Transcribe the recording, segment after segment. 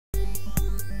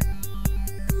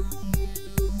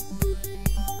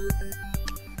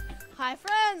Hi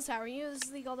friends, how are you? This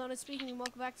is the Chaldonut speaking, and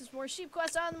welcome back to some more sheep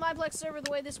quest on the Mineplex server.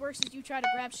 The way this works is you try to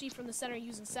grab sheep from the center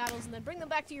using saddles, and then bring them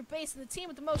back to your base, and the team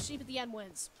with the most sheep at the end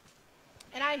wins.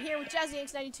 And I'm here with Jazzy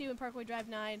X92 and Parkway Drive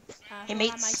 9. Hey on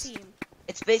mates, my team.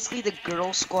 it's basically the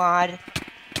girl squad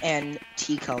and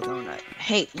T Chaldonut.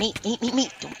 Hey, meet,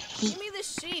 don't hate. Give me the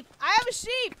sheep. I have a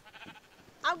sheep.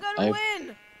 I'm gonna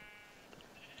win.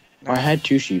 I had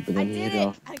 2 sheep, but I then you did hit it.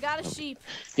 off. I got a sheep.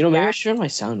 You know, maybe I should turn my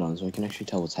sound on so I can actually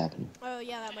tell what's happening. Oh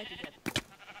yeah, that might be good.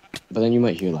 But then you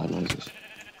might hear loud noises.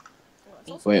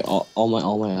 Well, wait, all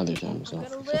my other sounds I'm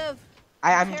off. gonna live.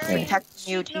 I'm carrying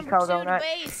protecting you, sheep T number 2 to Chaldonut.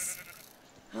 base.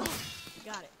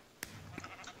 Got it.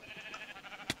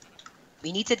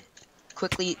 We need to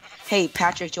quickly. Hey,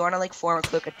 Patrick, do you want to like form a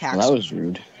quick attack? Well, that was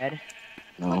rude. Ed?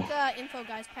 No. Quick info,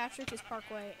 guys. Patrick is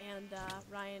Parkway, and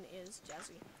Ryan is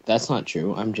Jazzy. That's not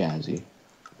true. I'm Jazzy.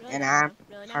 Really And not, I'm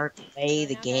really not. Parkway Really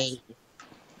the not, gay. guys?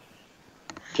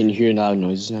 Can you hear loud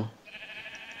noises now?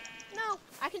 No,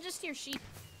 I can just hear sheep.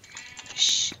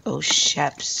 Oh,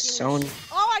 Shep, so.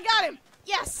 Oh, I got him!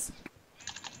 Yes!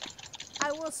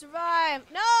 I will survive.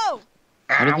 No!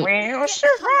 How did I will Come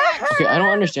survive. back. Okay, I don't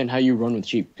understand how you run with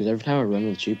sheep, because every time I run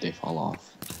with sheep, they fall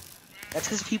off. That's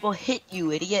because people hit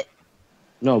you, idiot.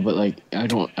 No, but like I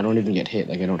don't even get hit.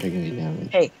 Like I don't take any damage.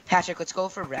 Hey, Patrick, let's go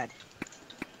for red.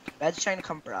 Red's trying to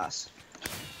come for us.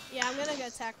 Yeah, I'm gonna go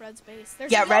attack Red's base.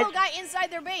 There's Yeah, a yellow Red- guy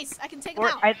inside their base. I can take him Or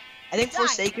out. I think Die.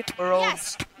 Forsaken World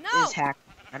Yes! No! is hacked.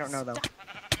 I don't know though.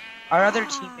 Our other I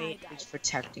teammate died. is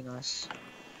protecting us.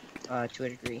 To a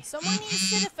degree. Someone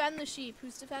needs to defend the sheep.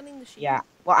 Who's defending the sheep? Yeah.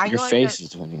 Well, I'm Your going face for, is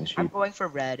defending the I'm sheep. going for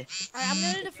red. Alright, I'm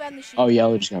gonna defend the sheep. Oh,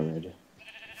 yellow just got red.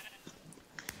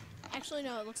 Actually,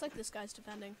 no, it looks like this guy's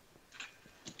defending.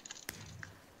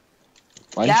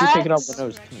 Why did you Yeah. pick it up Go when I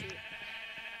was? for red sheep.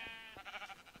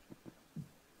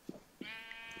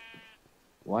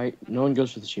 Why? No one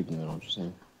goes for the sheep in the middle. I'm just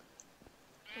saying.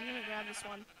 I'm gonna grab this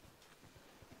one.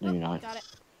 No, you're Oh, not. got it.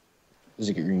 There's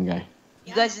a green guy.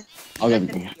 You guys, I'll you get guys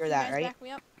the didn't green. hear You that, guys right? back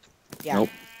me up? Yeah. Nope.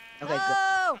 Okay, good.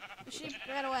 Oh! The sheep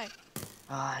ran away.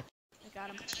 Ah, I got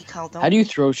him. T Chaldonut. How do you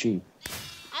throw sheep?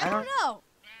 I don't know.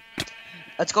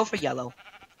 Let's go for yellow.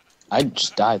 I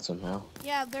just died somehow.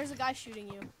 Yeah, there's a guy shooting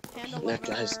you. Hand That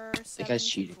guy's- that guy's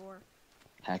cheating.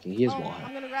 Hacking. He is wall I'm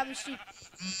hack. gonna grab the sheep.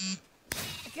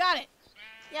 I got it.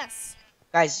 Yes.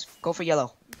 Guys, go for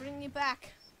yellow. I'm bringing you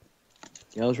back.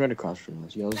 Yellow's right across from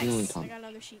us. Yellow's the only Nice. I top. got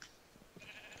another sheep.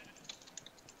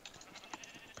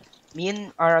 Me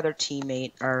and our other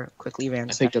teammate are quickly I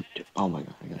ransacked. picked up. Oh my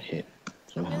god! I got hit I'm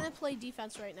somehow. gonna play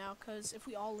defense right now, because if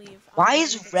we all leave, I'm Why gonna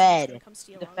is think someone's red gonna come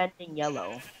steal us. defending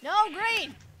yellow? No,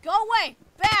 green! Go away!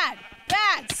 Bad!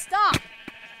 Bad! Stop!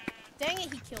 Dang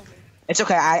it, he killed me. It's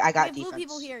okay. I We got have blue defense.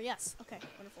 people here. Yes. Okay.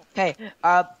 Wonderful. Okay.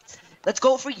 Let's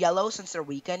go for yellow since they're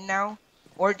weekend now,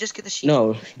 or just get the sheep.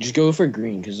 No, just go for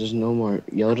green because there's no more.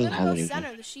 Yellow I'm doesn't gonna have go anything.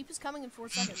 center. The sheep is coming in 4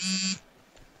 seconds.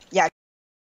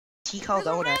 T There's a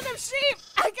Chaldonut. random sheep!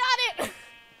 I got it!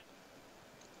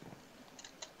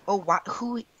 Oh, what?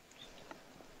 Who?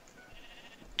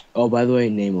 Oh, by the way,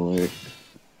 name alert.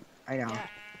 I know. Yeah.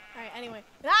 Alright, anyway.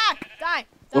 Ah! Die!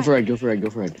 Go Die. for red. Go for red. Go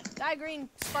for red. Die, green.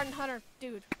 Spartan Hunter.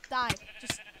 Dude. Die.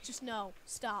 Just no.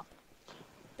 Stop.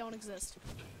 Don't exist.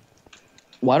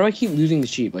 Why do I keep losing the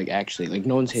sheep? Like actually, like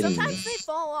no one's hitting me. Sometimes they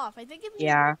fall off. I think if you,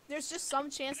 Yeah, there's just some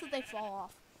chance that they fall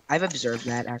off. I've observed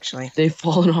that actually. They've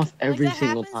fallen off every that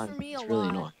single happens time. for me a It's really lot.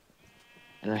 annoying.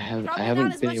 And I Probably haven't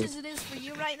not as been much able. as it is for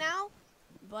you right now,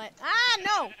 but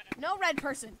no red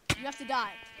person. You have to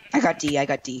die. I got D. I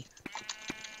got D.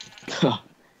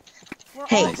 We're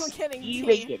Hey, all getting D D.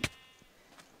 rated.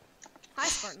 Hi,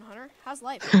 Spartan Hunter. How's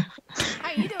life?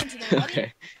 How you doing today, buddy?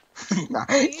 Okay.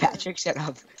 Patrick, shut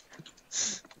up.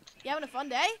 You having a fun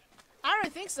day? I don't really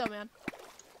think so, man.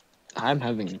 I'm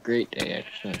having a great day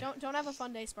actually. Don't have a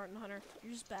fun day, Spartan Hunter.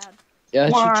 You're just bad. Yeah,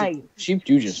 Why? sheep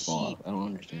do just fall off. I don't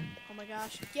understand. Oh my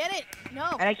gosh. Get it! No.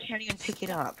 And I can't even pick it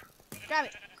up. Grab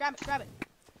it. Grab it. Grab it.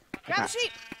 Grab got the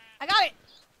sheep. I got it.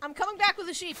 I'm coming back with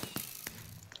the sheep.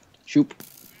 Shoop.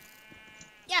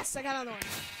 Yes, I got another one.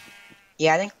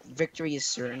 Yeah, I think victory is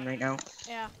certain right now.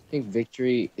 Yeah, I think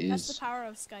victory that's the is power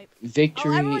of Skype.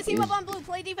 victory Oh, everyone team is up on blue.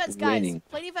 Play defense, guys. winning.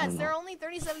 Play defense. I There are know. only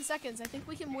 37 seconds. I think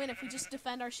we can win if we just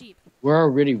defend our sheep. We're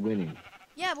already winning.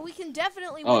 Yeah, but we can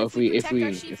definitely Oh, win if we- if protect we-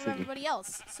 our sheep if from we- everybody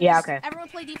else. So Yeah, just okay. Everyone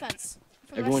play defense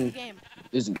for the Everyone- rest of the game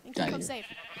There's a and keep guy them here.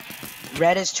 safe.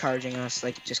 Red is charging us,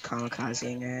 like just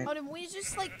kamikazing it. Oh, did we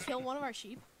just like kill one of our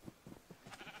sheep?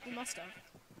 We must have.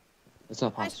 That's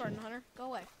not Hi, possible. Spartan Hunter. Go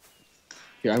away.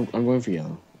 Here, I'm going for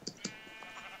yellow.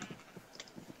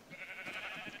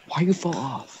 Why you fall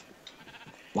off?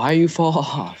 Why you fall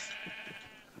off?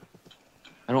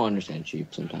 I don't understand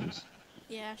sheep sometimes.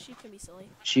 Yeah, sheep can be silly.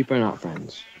 Sheep are not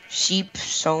friends. Sheep,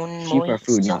 sown, Sheep are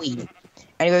food, not silly. food.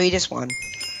 Anyway, we just won.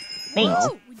 Mate.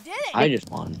 Woo! We did it! I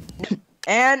just won.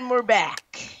 And we're back.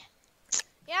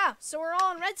 Yeah, so we're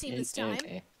all on red team this time.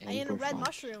 I in a we're red fine.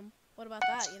 mushroom. What about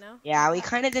that, you know? Yeah, we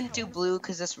kind of didn't do blue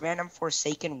because this random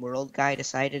Forsaken World guy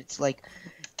decided to like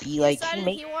be He like decided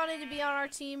he wanted to be on our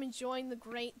team and join the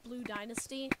great blue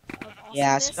dynasty of awesomeness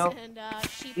Yeah, so and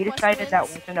sheep we quest decided that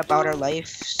wins. wasn't about our life.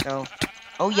 So,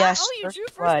 oh yes, Oh, you first drew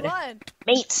first blood. blood.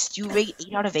 Mates, do you rate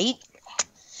 8 out of 8?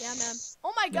 Yeah, man.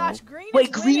 Oh my No. gosh, green Wait,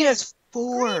 is green winning. has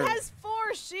 4. Green has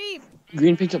 4 sheep.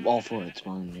 Green picked up all 4. It's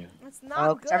fine. Yeah. That's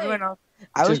not good. Everyone else.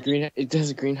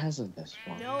 Green has the best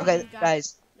one. No, Okay, you got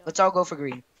guys, no. let's all go for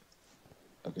green.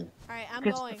 Okay. Alright, I'm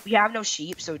Because going. we have no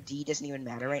sheep, so D doesn't even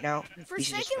matter right now. We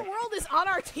should just Forsaken win. World is on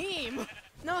our team.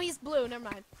 No, he's blue. Never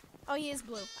mind. Oh, he is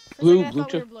blue. For a Blue, second, I blue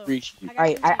thought we were took blue. 3 sheep.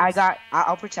 Alright, green I sheeps. got.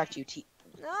 I'll protect you. T.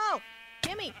 No,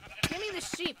 gimme the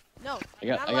sheep. No, I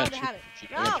got. not I allowed got to two. have it. sheep.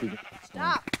 I got No, 2.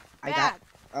 stop. I Bad.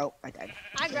 got. Oh, I died.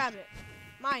 I grabbed it.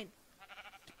 Mine.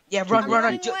 Yeah, run, I'm run, run.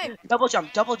 running away. Double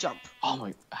jump, double jump. Oh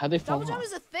my! How'd they fall Double jump off?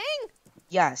 is a thing?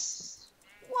 Yes.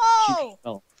 Whoa!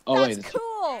 Oh, oh That's wait.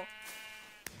 cool.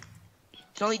 You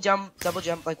can only double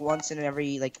jump like once in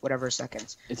every like whatever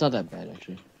seconds. It's not that bad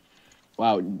actually.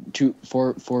 Wow,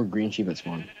 4 green sheep at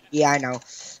spawn. Yeah, I know.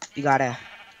 You gotta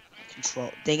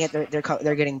control. Dang it,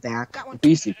 they're getting back. Got one.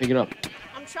 Beastie, pick it up.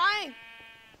 I'm trying.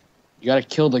 You gotta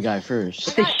kill the guy first.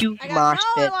 It's a got it. huge I got it. mosh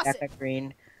No, I pit lost at it. that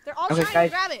green. They're all Okay, trying to guys.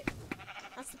 grab it.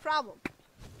 That's the problem.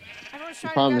 Everyone's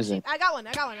trying problem to is grab it- sheep. I got one.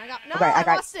 No, Okay, I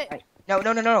got. lost it. No.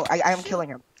 I am Shoot. killing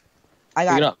him. I Pick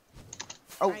got it it. up.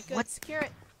 Oh, Alright, good. what? Secure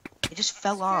it. It just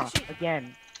fell Secure off sheep.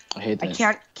 again. I hate I that.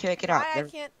 can't pick it up.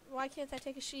 Why can't I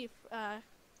take a sheep?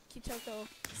 Kitoko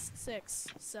 6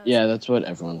 says. Yeah, that's what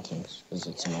everyone thinks because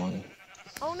it's annoying.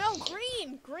 Oh no,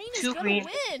 green! Green is Two gonna green.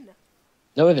 win!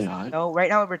 No, they're not. No, right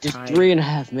now we're There's tied.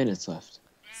 3.5 minutes left.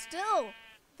 Still,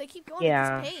 they keep going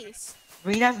Yeah. at this pace.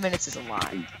 3.5 minutes is a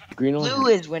lot. Green only. Blue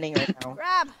is winning right now.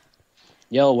 Grab!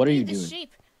 Yellow, what are you Eat this doing?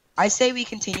 sheep. I say we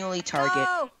continually target.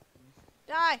 No!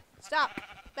 Die! Stop!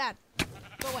 Bad.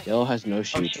 Go away. Yellow has no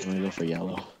sheep. shoot. I'm gonna go for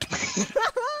yellow.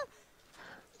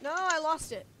 No, I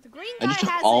lost it. The green I guy just took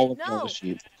has all it. of No! yellow's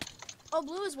sheep. Oh,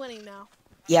 blue is winning now.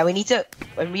 Yeah, we need to.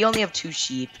 And we only have 2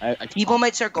 sheep. People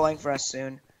might start going for us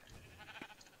soon.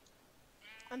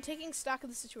 I'm taking stock of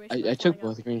the situation. I took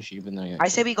both green sheep and then I got. I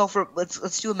say we go for.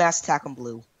 Let's do a mass attack on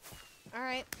blue.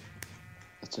 Alright.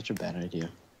 That's such a bad idea.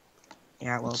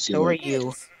 Yeah, well, Let's see so are what-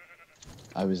 you.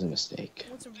 I was a mistake.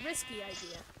 It's a risky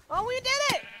idea. Oh, we did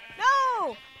it!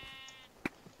 No!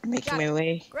 I'm making Got my it.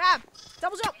 way. Grab!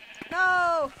 Double jump!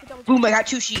 No! Double jump. Boom! I got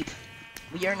 2 sheep.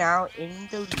 We are now in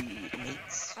the lead,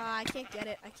 mates. I can't get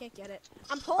it.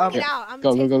 I'm pulling it out. I'm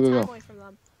Go, go, taking go, go, time go. away from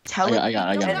them. Tell I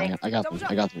got Double them. jump. I got Double them.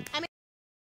 jump. I got them. I mean-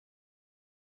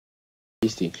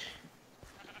 Beastie.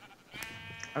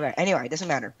 Okay. Anyway, it doesn't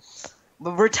matter.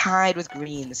 But we're tied with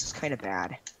green. This is kind of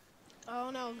bad. Oh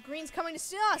no, the green's coming to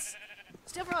steal us!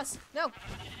 Steal from us! No!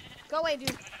 Go away,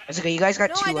 dude. It's okay. You guys got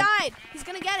No, 2. I died! He's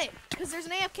gonna get it! Because there's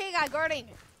an AFK guy guarding.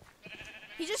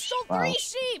 He just stole Wow. 3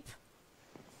 sheep!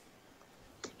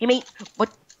 Hey, mate.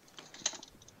 What?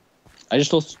 I just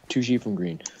stole 2 sheep from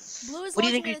green. Blue is What do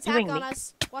you launching think an he's attack doing, on mate?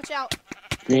 us. Watch out.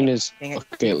 Green is Dang it.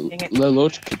 okay. Dang it.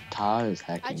 Leloch Kata is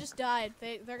hacking. I just died.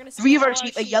 They're gonna steal 3 of all our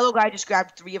sheep. A yellow guy just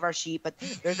grabbed 3 of our sheep, but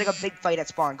there's like a big fight at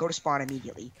spawn. Go to spawn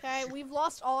immediately. Okay, we've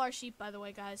lost all our sheep, by the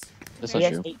way, guys. That's He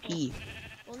not has true. AP.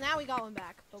 Well, now we got one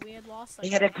back, but we had lost They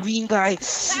like... had a green guy.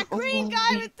 That green guy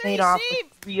we with 3 made off sheep!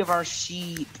 with 3 of our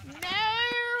sheep.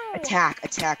 No! Attack!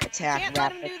 Can't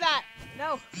let him Rapid. do that.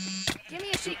 No. Give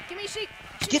me a sheep. Give me a sheep.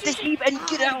 Get the sheep and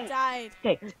get I out. died.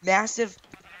 Okay, massive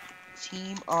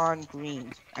team on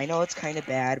green. I know it's kind of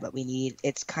bad, but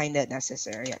it's kind of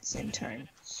necessary at the same time.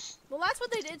 Well, that's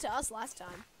what they did to us last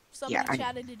time. Somebody Yeah, I-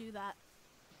 chatted to do that.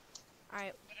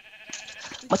 Alright.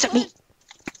 What's up, mate?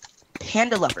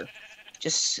 Panda Lover.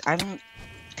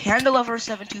 Panda Lover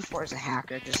 724 is a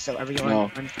hacker, just so everyone. No. I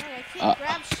can't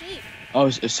grab sheep. Oh,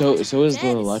 so is Dead the as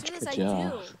soon Leloch as I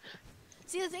Kata. do.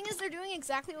 See, the thing is, they're doing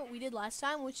exactly what we did last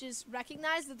time, which is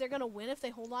recognize that they're gonna win if they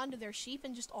hold on to their sheep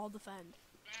and just all defend.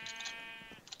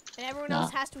 And everyone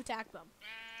else has to attack them.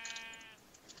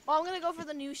 Well, I'm gonna go for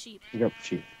the new sheep. Pick up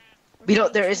sheep.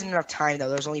 There isn't enough time though.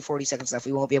 There's only 40 seconds left.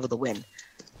 We won't be able to win.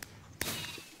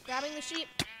 Grabbing the sheep.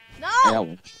 No! I got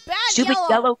one. Bad Stupid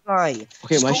yellow guy.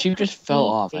 Okay, my So sheep just fell cool,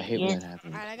 off. I hate when idiot. that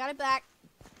happens. Alright, I got it back.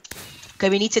 Okay,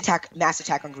 we need to mass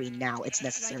attack on green now. It's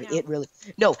necessary. Right now. It really.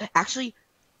 No, actually,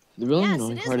 The really Yes,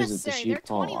 annoying it is part is that the necessary. They're sheep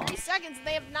fall 23 off. seconds and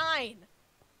they have 9.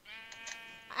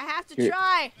 I have to Here.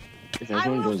 try. If I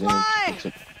everyone will goes fly.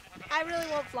 in, I really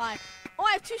won't fly. Oh,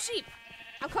 I have 2 sheep.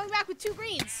 I'm coming back with 2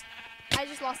 greens. I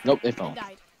just lost. Nope, they them fell. and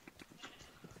died.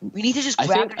 We need to just I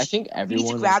grab. think I think We need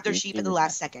everyone to grab on their green sheep team at the is-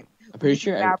 last second. I'm pretty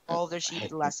sure grab every- all of their sheep at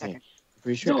the last second. I'm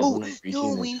pretty sure No, everyone on green no,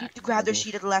 team we is need to active grab their level.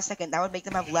 sheet at the last second. That would make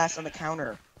them have less on the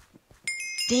counter.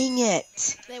 Dang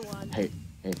it! They won. Hey.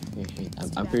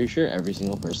 I'm pretty sure every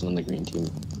single person on the green team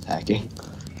is hacking.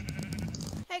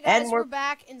 Hey guys, And we're we're-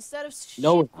 back. Instead of sheep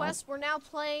No, we're not. quest, we're now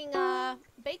playing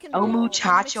Bacon Oh, Bowl in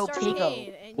muchacho Mixed pigo.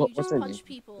 Arcade, and What- you what's just her punch name?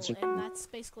 people, What's her and name? that's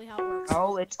basically how it works.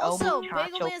 Oh, it's Also,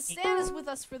 muchacho Bagelmanstan is with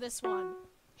us for this one.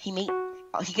 Hey mate.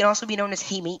 He can also be known as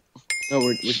Hey mate. No,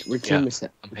 we're team of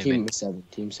I'm team of 7.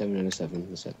 Team 7 and a 7.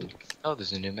 The 7. Oh,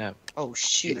 there's a new map. Oh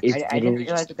shoot! It's I didn't literally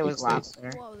realize just that there was a big lava space.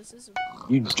 there. Whoa, this is.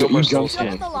 You Still more jumped souls Jump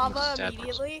in in. the lava Sad.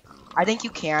 immediately. I think you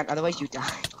can't, otherwise you die.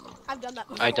 I've done that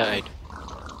before. I died.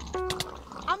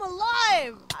 I'm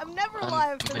alive! I'm never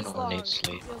alive for I'm this an long. ornate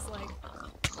slave. Feels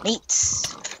like.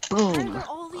 Mates. Why are Boom. there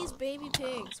all these baby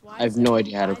pigs? Why I have is no there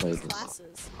idea how to five play this.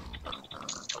 classes? You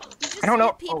just I don't know.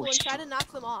 hit people Oh, and shit. try to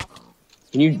knock them off.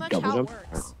 Can you Pretty much double how jump? it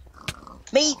works.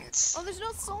 Mates. Oh, there's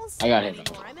no soul I sand got hit.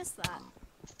 anymore. I missed that.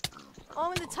 Oh,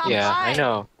 I'm in the top Yeah, 5. I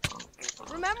know.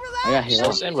 Remember that? I got hit. You know,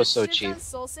 Soul you sand was just so sit cheap. on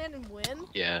soul sand and win.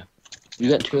 Yeah. You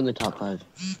got 2 in the top 5.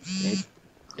 Right?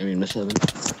 I mean, the 7.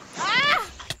 Ah!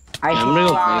 I I'm gonna Oh,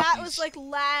 go that back. was like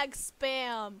lag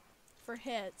spam for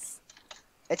hits.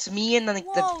 It's me and like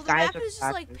Whoa, the the guys map with is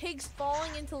just like glasses. pigs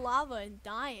falling into lava and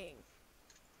dying.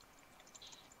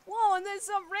 Whoa, and then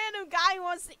some random guy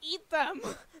wants to eat them.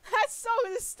 That's so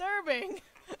disturbing.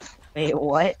 Wait,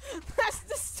 what? That's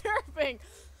disturbing.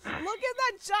 Look at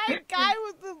that giant guy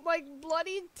with the like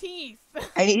bloody teeth.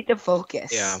 I need to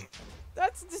focus. Yeah.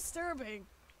 That's disturbing.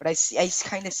 But I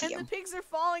kind of see And the him. pigs are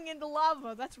falling into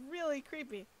lava. That's really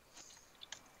creepy.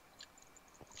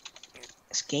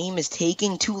 This game is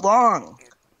taking too long.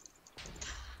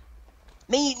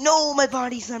 Mate, no, my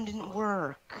body slam didn't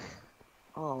work.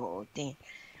 Oh, damn.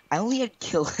 I only had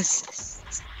kill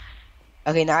assists.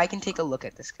 Okay, now I can take a look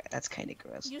at this guy. That's kind of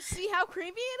gross. You see how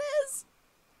creepy it is?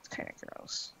 It's kind of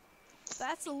gross.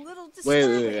 That's a little Wait,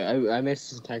 disturbing. I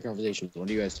missed this entire conversation. What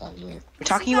are you guys talking about? We're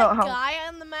talking See about that how, guy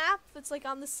on the map that's like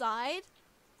on the side,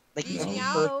 like, reaching you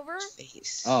out hurt over. his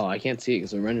face. Oh, I can't see it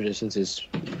because the render distance is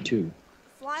 2.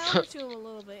 Fly over to him a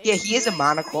little bit. Yeah, It's he is a really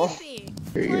monocle. creepy.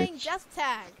 Here you go. Playing death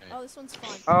tag. Oh, this one's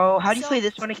fun. Oh, how do you So- play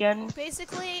this one again?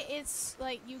 Basically, it's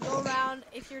like you go around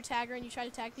if you're a tagger and you try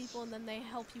to tag people, and then they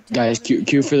help you tag Guys, other Q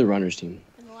people, for the runners team.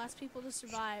 and the last people to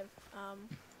survive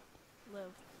live.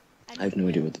 And I have you no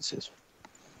idea win. what this is.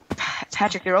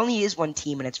 Patrick, there only is one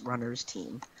team, and it's Runner's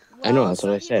team. I know, Well, that's what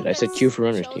some I said. people I said get Q for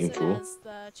runners team, chosen fool. as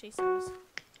the chasers.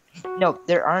 No,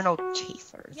 there are no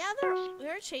chasers. Yeah, there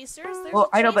are chasers. There's Well,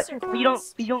 a I know, but chaser we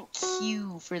class. don't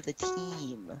queue for the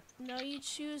team. No, you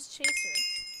choose chaser.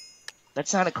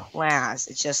 That's not a class.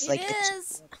 It's just like It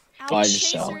is. Oh, I Our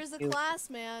just saw chaser is a class,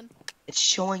 man. it's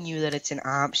showing you that it's an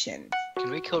option. Can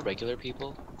we kill regular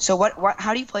people? So what?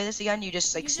 How do you play this again? You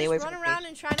just like You stay just away run from around the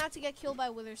and try not to get killed by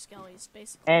wither skellies,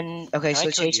 basically. And okay, Can so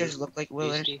I kill chasers you, look like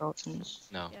wither Beastie? skeletons.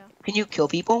 No. Yeah. Can you kill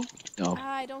people? No.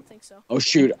 I don't think so. Oh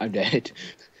shoot, I'm dead.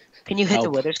 Can you hit the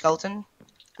Help. wither skeleton?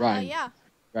 Ryan, Yeah.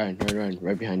 Ryan,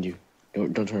 right behind you.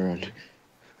 Don't turn around.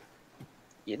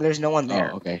 Yeah, there's no one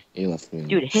there. Oh, okay. You left me.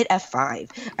 Dude, hit F5.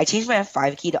 I changed my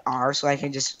F5 key to R so I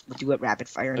can just do it rapid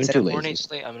fire I'm instead too of lazy. Ornate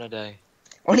slate, I'm gonna die.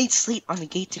 Ornate Slate on the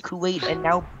gate to Kuwait, and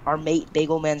now our mate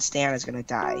Bagelmanstan is gonna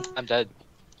die. I'm dead.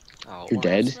 Oh, You're Ornate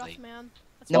dead? That's rough, Slate. man.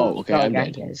 That's No, rough. okay, I'm yeah,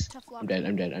 dead. he is. Tough luck. I'm dead.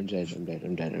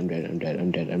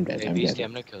 Hey, Beastie,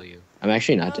 I'm gonna kill you. I'm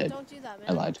actually not No, dead. don't do that, man.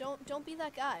 I lied. Don't be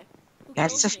that guy. Who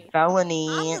That's a kills me. felony.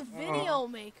 I'm the video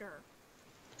maker.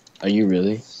 Are you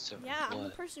really? So, Yeah, I'm the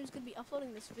what? person who's gonna be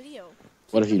uploading this video.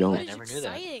 What if you don't? Footage I never knew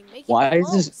that. exciting. Make it Why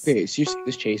is this? close. Okay, so you see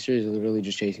this chaser is literally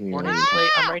just chasing me. Ornate around. slate,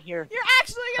 Ah! I'm right here. You're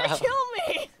actually gonna kill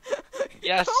me.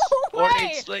 Yes! Go away.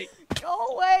 Ornate slate! Go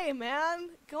away, man.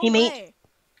 Go Hey, mate. away.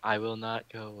 I will not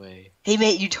go away. Hey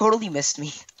mate, you totally missed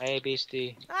me. Hey,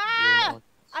 Beastie. Ah! You're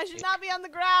I should not be on the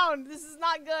ground. This is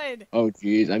not good. Oh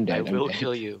jeez, I'm I dead. I'm will dead.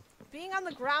 kill you. Being on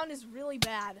the ground is really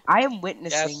bad. I am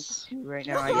witnessing Yes. you right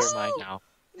No. now. You're mine now.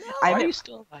 No. Why I'm- are you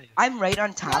still alive? I'm right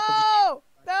on top of No.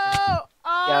 No.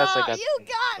 Yeah, that's like that you thing,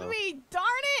 got so. me. Darn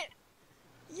it.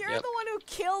 You're Yep. the one who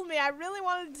killed me. I really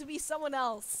wanted it to be someone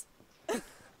else.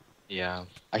 Yeah.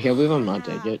 I can't believe I'm not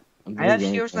dead yet. I'm I have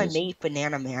really here with my close. mate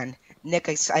Banana Man. Nick,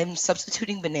 I'm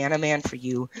substituting Banana Man for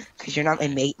you because you're not my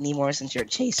mate anymore since you're a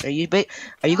chaser. Are you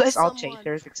guys all Someone.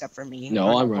 chasers except for me?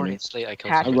 No, I'm running. Ornate slate, I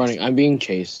killed Patrick. I'm running. I'm being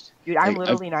chased. Dude, I'm I've-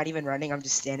 literally not even running. I'm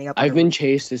just standing up. I've on a been roof.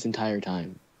 chased this entire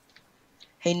time.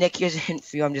 Hey Nick, here's a hint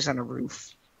for you. I'm just on a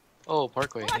roof. Oh,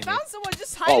 Parkway. Oh, I hey, found mate. someone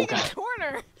just hiding in God. the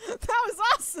corner. That was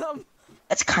awesome.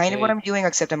 That's kind of what Okay. I'm doing,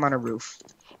 except I'm on a roof.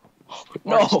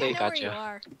 No! I They know where gotcha. you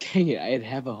are. Dang it, I'd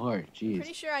have a heart. Jeez.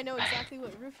 Pretty sure I know exactly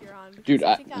what roof you're on. because Dude,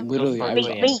 I think I'm- literally, I,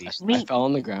 Parkway was, and Beast. I fell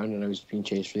on the ground and I was being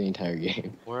chased for the entire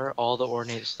game. Where are all the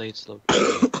ornate slates located?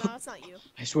 No, that's not you.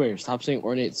 I swear, stop saying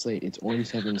ornate slate. It's Orn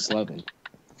 711.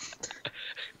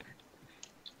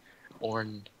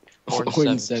 Orn. Orn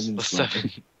Orn 7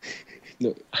 7.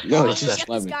 No, Oh, it's just get this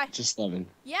 11. guy. Just 11.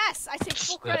 Yes, I take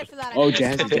full credit for that. I Oh, know it's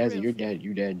Jazzy, on the Jazzy, roof. you're dead.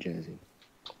 You're dead, Jazzy.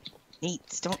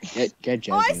 Nate, don't. Get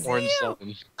Oh, I Jazzy. see Orn you!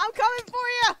 7. I'm coming for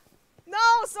you! No,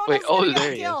 someone Wait, else oh, gonna get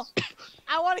there a he kill. is.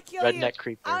 I want to kill you. Redneck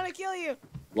creeper. I want to kill you.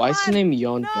 Why is Come the on. name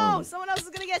Yon No, Gun? someone else is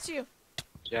gonna get you.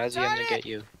 Jazzy, Darn I'm gonna it. get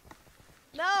you.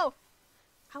 No,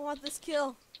 I want this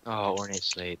kill. Oh, ornate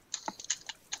slate.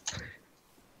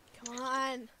 Come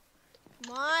on,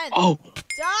 come on. Oh,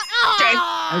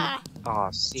 Ah! Oh,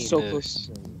 see so this. close.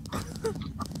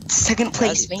 Second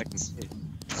place, Jazzy, mate. second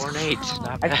place. Ornate, Oh.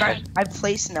 not I've bad.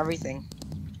 placed and everything.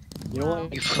 You know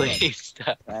what? You placed.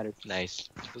 Better. Nice.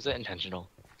 Was that intentional?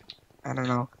 I don't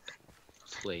know.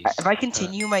 Place. If I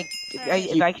continue my Alright.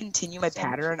 if I continue my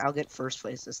pattern, I'll get first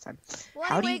place this time. Well,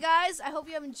 How do anyway, you- guys, I hope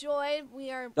you have enjoyed.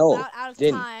 We are No, about out of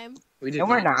didn't. time. We No,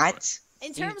 we're not.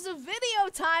 In terms of video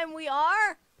time, we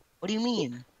are. What do you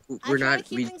mean? I try to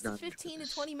keep things to 15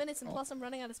 to 20 minutes, and plus I'm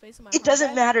running out of space on my It hard doesn't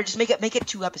drive. matter. Just make it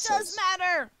 2 It episodes. does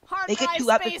matter. Hard Make it drive 2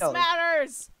 space episodes.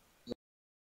 matters. 2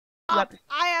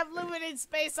 I have limited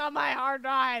space on my hard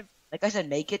drive. Like I said,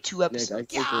 make it 2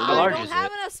 episodes. God, How I large don't is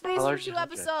have it? enough space How for large is 2 your hard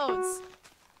drive? episodes.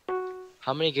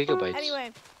 How many gigabytes?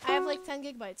 Anyway, I have like 10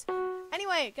 gigabytes.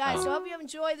 Anyway, guys, so I hope you have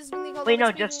enjoyed. This has been the Cold Wait, no,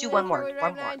 Open just Speaking do one with more, Parkway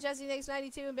one Drive 9, more. Jazzy Next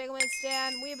 92, and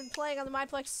Bagelmanstan. We have been playing on the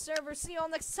Mineplex server. See you all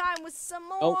next time with some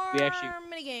more Oh, we actually-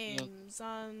 minigames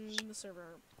on the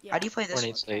server. Yeah. How do you play this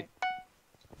Ornate one? slate.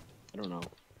 I don't know.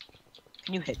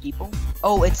 Can you hit people?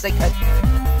 Oh, it's like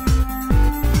a